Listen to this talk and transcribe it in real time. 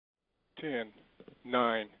10,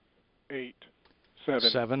 9, 8, 7.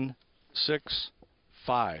 7, 6,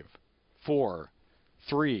 5, 4,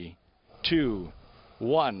 3, 2,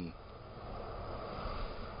 1.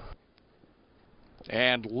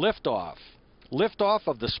 And liftoff. Liftoff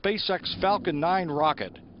of the SpaceX Falcon 9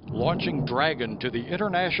 rocket, launching Dragon to the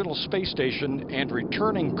International Space Station and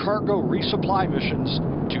returning cargo resupply missions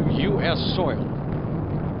to U.S. soil.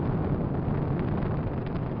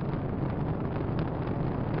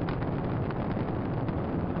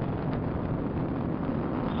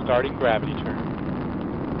 Starting gravity turn.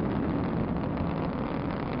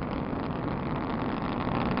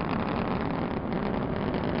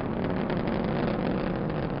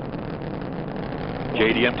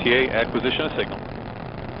 JDMTA acquisition of signal.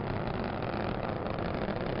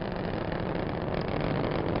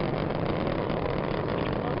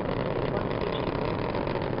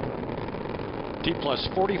 T plus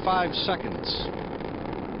 45 seconds.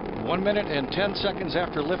 1 minute and 10 seconds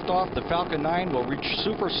after liftoff, the Falcon 9 will reach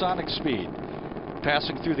supersonic speed,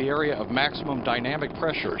 passing through the area of maximum dynamic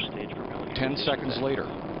pressure 10 seconds later.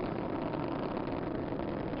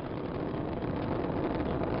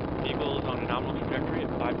 Vehicle is on a nominal trajectory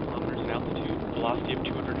at 5 kilometers in altitude, velocity of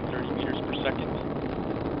 230 meters per second,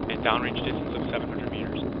 and downrange distance of 700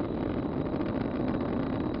 meters.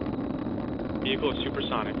 Vehicle is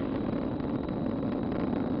supersonic.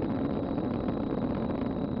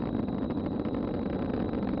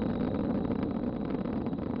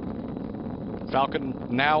 Falcon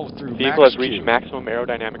now through Vehicle has reached maximum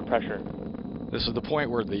aerodynamic pressure. This is the point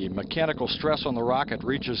where the mechanical stress on the rocket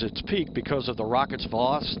reaches its peak because of the rocket's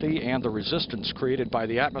velocity and the resistance created by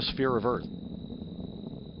the atmosphere of Earth.